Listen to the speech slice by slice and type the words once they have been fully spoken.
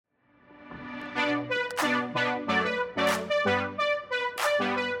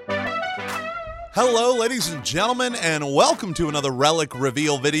Hello, ladies and gentlemen, and welcome to another Relic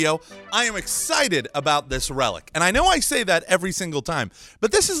Reveal video. I am excited about this relic, and I know I say that every single time,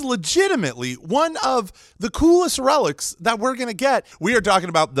 but this is legitimately one of the coolest relics that we're going to get. We are talking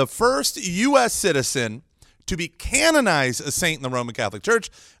about the first U.S. citizen to be canonized a saint in the Roman Catholic Church,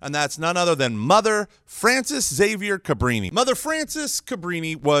 and that's none other than Mother Frances Xavier Cabrini. Mother Frances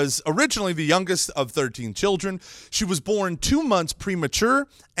Cabrini was originally the youngest of 13 children. She was born 2 months premature,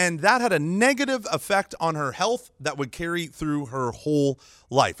 and that had a negative effect on her health that would carry through her whole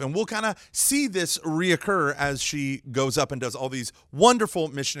life. And we'll kind of see this reoccur as she goes up and does all these wonderful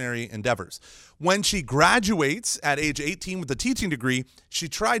missionary endeavors. When she graduates at age 18 with a teaching degree, she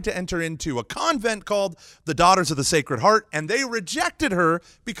tried to enter into a convent called the Daughters of the Sacred Heart, and they rejected her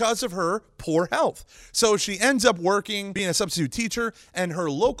because of her poor health. So she ends up working, being a substitute teacher, and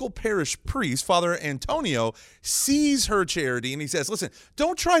her local parish priest, Father Antonio, sees her charity, and he says, listen,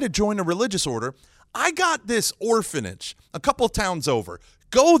 don't try to join a religious order. I got this orphanage a couple towns over.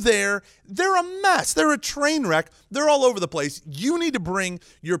 Go there. They're a mess. They're a train wreck. They're all over the place. You need to bring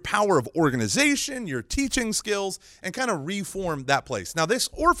your power of organization, your teaching skills, and kind of reform that place. Now, this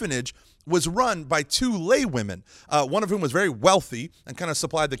orphanage was run by two lay women, one of whom was very wealthy and kind of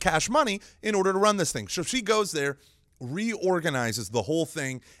supplied the cash money in order to run this thing. So she goes there, reorganizes the whole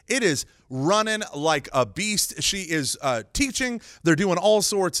thing. It is running like a beast. She is teaching. They're doing all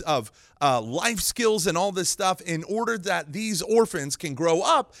sorts of life skills and all this stuff in order that these orphans can grow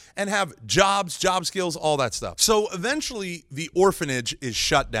up and have jobs, job skills, all that stuff. So eventually the orphanage is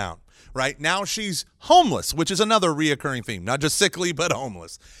shut down. Right now she's homeless, which is another reoccurring theme, not just sickly, but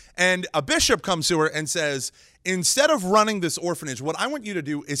homeless. And a bishop comes to her and says, instead of running this orphanage, what I want you to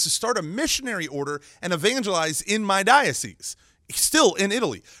do is to start a missionary order and evangelize in my diocese, still in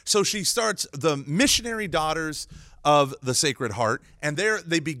Italy. So she starts the Missionary Daughters of the Sacred Heart, and there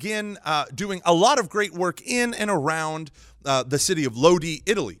they begin doing a lot of great work in and around the city of Lodi,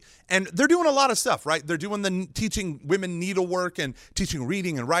 Italy. And they're doing a lot of stuff, right? They're doing the teaching women needlework and teaching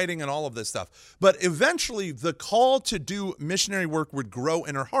reading and writing and all of this stuff. But eventually the call to do missionary work would grow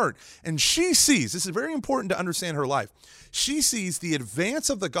in her heart. And she sees, this is very important to understand her life, she sees the advance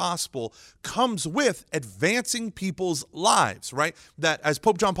of the gospel comes with advancing people's lives, right? That as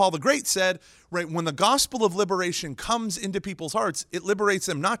Pope John Paul the Great said, right, when the gospel of liberation comes into people's hearts, it liberates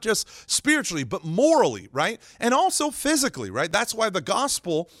them not just spiritually, but morally, right? And also physically, right? That's why the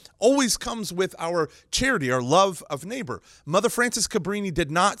gospel always comes with our charity, our love of neighbor. Mother Frances Cabrini did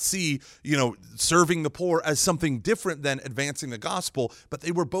not see, serving the poor as something different than advancing the gospel, but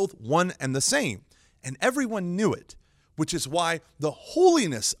they were both one and the same. And everyone knew it, which is why the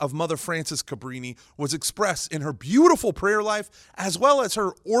holiness of Mother Frances Cabrini was expressed in her beautiful prayer life, as well as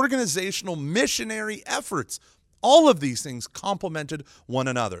her organizational missionary efforts. All of these things complemented one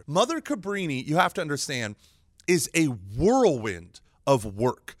another. Mother Cabrini, you have to understand, is a whirlwind of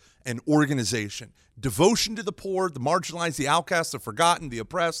work and organization. Devotion to the poor, the marginalized, the outcast, the forgotten, the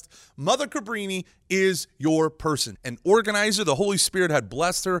oppressed. Mother Cabrini is your person. An organizer, the Holy Spirit had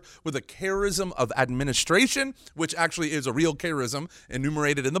blessed her with a charism of administration, which actually is a real charism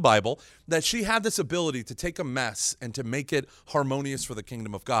enumerated in the Bible, that she had this ability to take a mess and to make it harmonious for the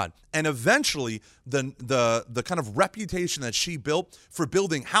kingdom of God. And eventually, the kind of reputation that she built for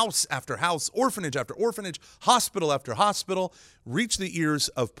building house after house, orphanage after orphanage, hospital after hospital, reached the ears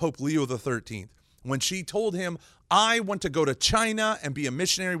of Pope Leo XIII. When she told him, I want to go to China and be a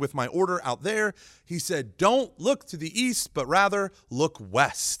missionary with my order out there, he said, don't look to the east, but rather look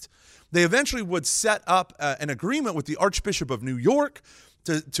west. They eventually would set up an agreement with the Archbishop of New York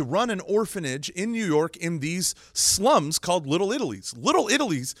to run an orphanage in New York in these slums called Little Italies. Little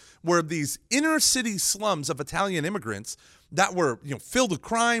Italies were these inner city slums of Italian immigrants that were filled with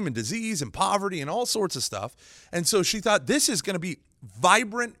crime and disease and poverty and all sorts of stuff. And so she thought this is going to be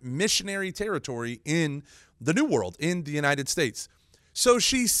vibrant missionary territory in the New World, in the United States. So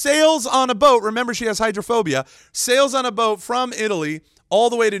she sails on a boat. Remember, she has hydrophobia. Sails on a boat from Italy all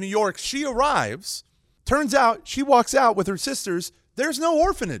the way to New York. She arrives. Turns out she walks out with her sisters. There's no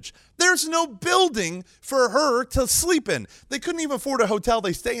orphanage. There's no building for her to sleep in. They couldn't even afford a hotel.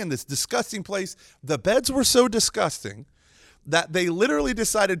 They stay in this disgusting place. The beds were so disgusting that they literally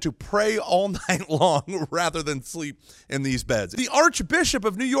decided to pray all night long rather than sleep in these beds. The Archbishop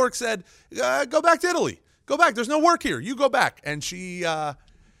of New York said, go back to Italy. Go back. There's no work here. You go back. And she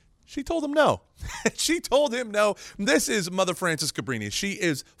told him no. She told him no. This is Mother Frances Cabrini. She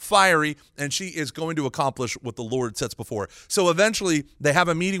is fiery, and she is going to accomplish what the Lord sets before her. So eventually, they have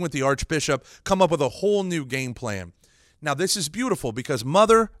a meeting with the Archbishop, come up with a whole new game plan. Now, this is beautiful because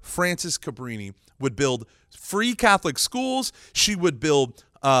Mother Frances Cabrini would build free Catholic schools. She would build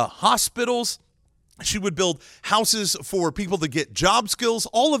hospitals. She would build houses for people to get job skills,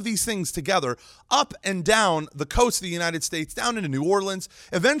 all of these things together, up and down the coast of the United States, down into New Orleans.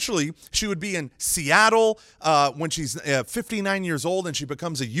 Eventually, she would be in Seattle when she's 59 years old and she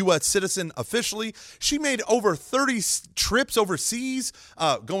becomes a U.S. citizen officially. She made over 30 trips overseas,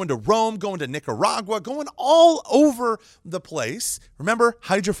 going to Rome, going to Nicaragua, going all over the place. Remember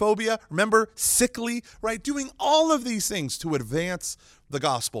hydrophobia? Remember sickly, right? Doing all of these things to advance the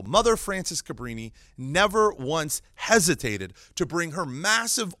gospel. Mother Frances Cabrini never once hesitated to bring her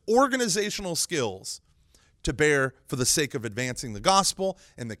massive organizational skills to bear for the sake of advancing the gospel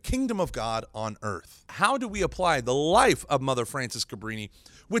and the kingdom of God on earth. How do we apply the life of Mother Frances Cabrini,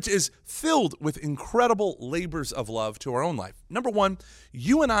 which is filled with incredible labors of love, to our own life? Number one,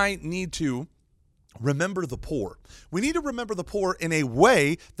 you and I need to remember the poor. We need to remember the poor in a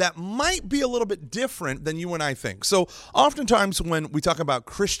way that might be a little bit different than you and I think. So oftentimes when we talk about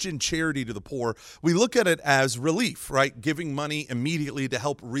Christian charity to the poor, we look at it as relief, right? Giving money immediately to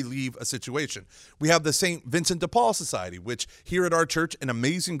help relieve a situation. We have the St. Vincent de Paul Society, which here at our church, an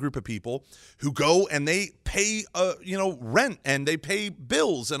amazing group of people who go and they pay, rent, and they pay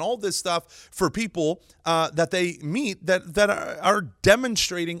bills and all this stuff for people that they meet that are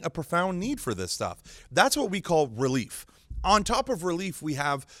demonstrating a profound need for this stuff. That's what we call relief. On top of relief, we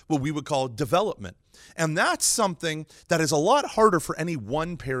have what we would call development. And that's something that is a lot harder for any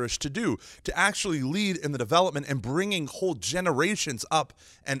one parish to do, to actually lead in the development and bringing whole generations up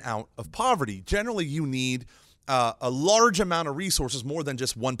and out of poverty. Generally, you need a large amount of resources, more than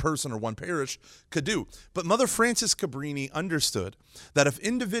just one person or one parish could do. But Mother Frances Cabrini understood that if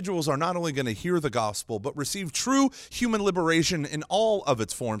individuals are not only going to hear the gospel, but receive true human liberation in all of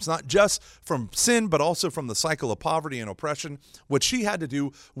its forms, not just from sin, but also from the cycle of poverty and oppression, what she had to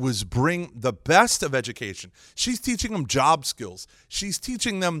do was bring the best of education. She's teaching them job skills. She's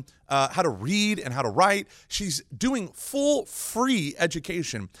teaching them how to read and how to write. She's doing full free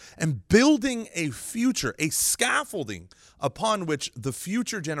education and building a future, a scaffolding upon which the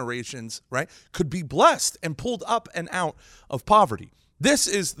future generations, right, could be blessed and pulled up and out of poverty. This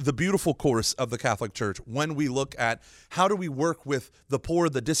is the beautiful course of the Catholic Church when we look at how do we work with the poor,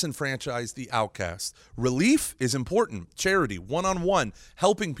 the disenfranchised, the outcast. Relief is important. Charity, one-on-one,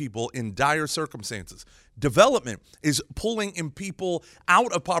 helping people in dire circumstances. Development is pulling in people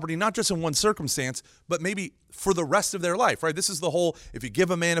out of poverty, not just in one circumstance, but maybe for the rest of their life, right? This is the whole, if you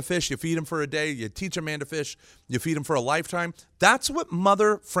give a man a fish, you feed him for a day, you teach a man to fish, you feed him for a lifetime. That's what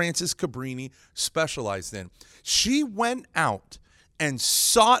Mother Frances Cabrini specialized in. She went out and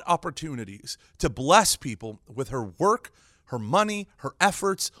sought opportunities to bless people with her work, her money, her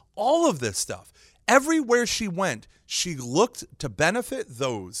efforts, all of this stuff. Everywhere she went, she looked to benefit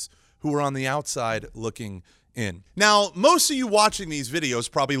those who were on the outside looking in. Now, most of you watching these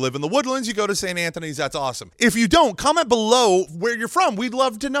videos probably live in the Woodlands. You go to St. Anthony's, that's awesome. If you don't, comment below where you're from. We'd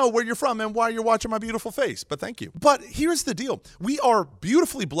love to know where you're from and why you're watching my beautiful face, but thank you. But here's the deal. We are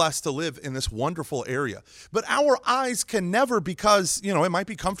beautifully blessed to live in this wonderful area, but our eyes can never, because, it might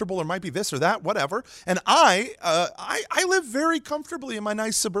be comfortable or might be this or that, whatever. And I live very comfortably in my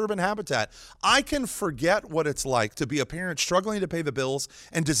nice suburban habitat. I can forget what it's like to be a parent struggling to pay the bills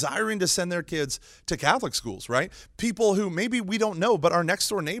and desiring to send their kids to Catholic schools, right? People who maybe we don't know, but our next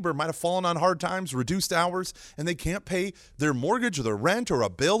door neighbor might have fallen on hard times, reduced hours, and they can't pay their mortgage or their rent or a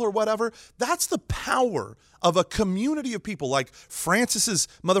bill or whatever. That's the power of a community of people like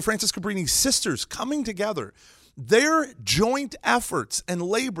Mother Frances Cabrini's sisters coming together. Their joint efforts and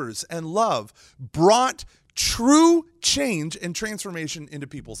labors and love brought true change and transformation into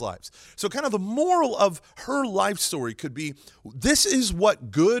people's lives. So kind of the moral of her life story could be, this is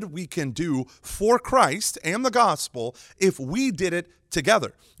what good we can do for Christ and the gospel if we did it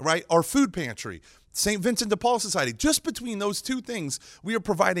together, right? Our food pantry, St. Vincent de Paul Society, just between those two things, we are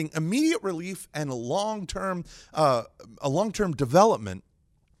providing immediate relief and a long-term development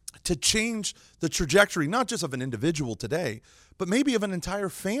to change the trajectory, not just of an individual today, but maybe of an entire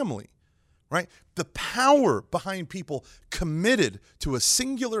family. Right? The power behind people committed to a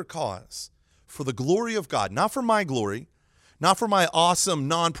singular cause for the glory of God, not for my glory, not for my awesome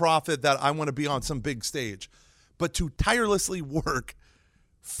nonprofit that I want to be on some big stage, but to tirelessly work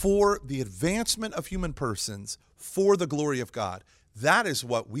for the advancement of human persons for the glory of God. That is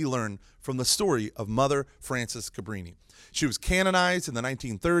what we learn from the story of Mother Frances Cabrini. She was canonized in the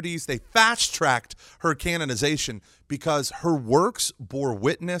 1930s. They fast-tracked her canonization because her works bore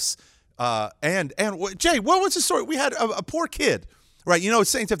witness. And Jay, what was the story? We had a poor kid, right?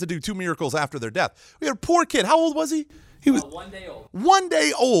 Saints have to do 2 miracles after their death. We had a poor kid. How old was he? He was 1 day old. 1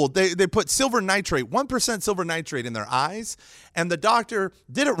 day old. They put silver nitrate, 1% silver nitrate in their eyes, and the doctor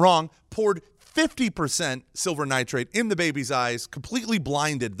did it wrong, poured 50% silver nitrate in the baby's eyes, completely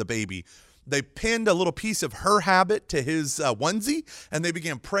blinded the baby. They pinned a little piece of her habit to his onesie, and they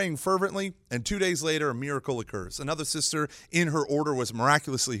began praying fervently, and 2 days later, a miracle occurs. Another sister in her order was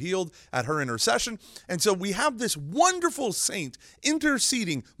miraculously healed at her intercession, and so we have this wonderful saint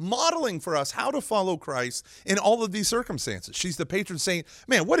interceding, modeling for us how to follow Christ in all of these circumstances. She's the patron saint.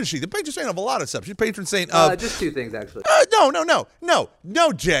 Man, what is she? The patron saint of a lot of stuff. She's patron saint of... just two things, actually.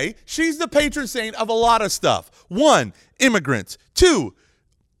 No, Jay. She's the patron saint of a lot of stuff. 1, immigrants. 2,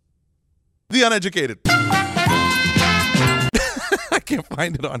 the uneducated. I can't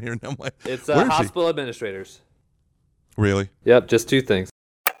find it on here. No, it's hospital administrators. Really? Yep, just two things.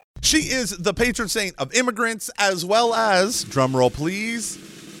 She is the patron saint of immigrants as well as, drumroll please,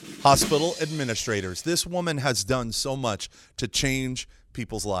 hospital administrators. This woman has done so much to change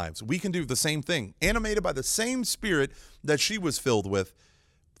people's lives. We can do the same thing, animated by the same spirit that she was filled with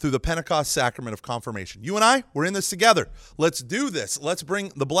through the Pentecost sacrament of confirmation. You and I, we're in this together. Let's do this. Let's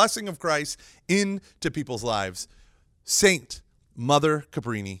bring the blessing of Christ into people's lives. Saint Mother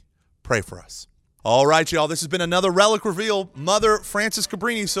Cabrini, pray for us. All right, y'all, this has been another Relic Reveal. Mother Frances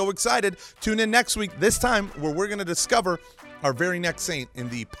Cabrini, so excited. Tune in next week, this time where we're going to discover our very next saint in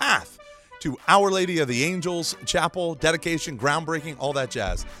the path to Our Lady of the Angels Chapel, dedication, groundbreaking, all that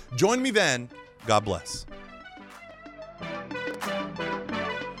jazz. Join me then. God bless.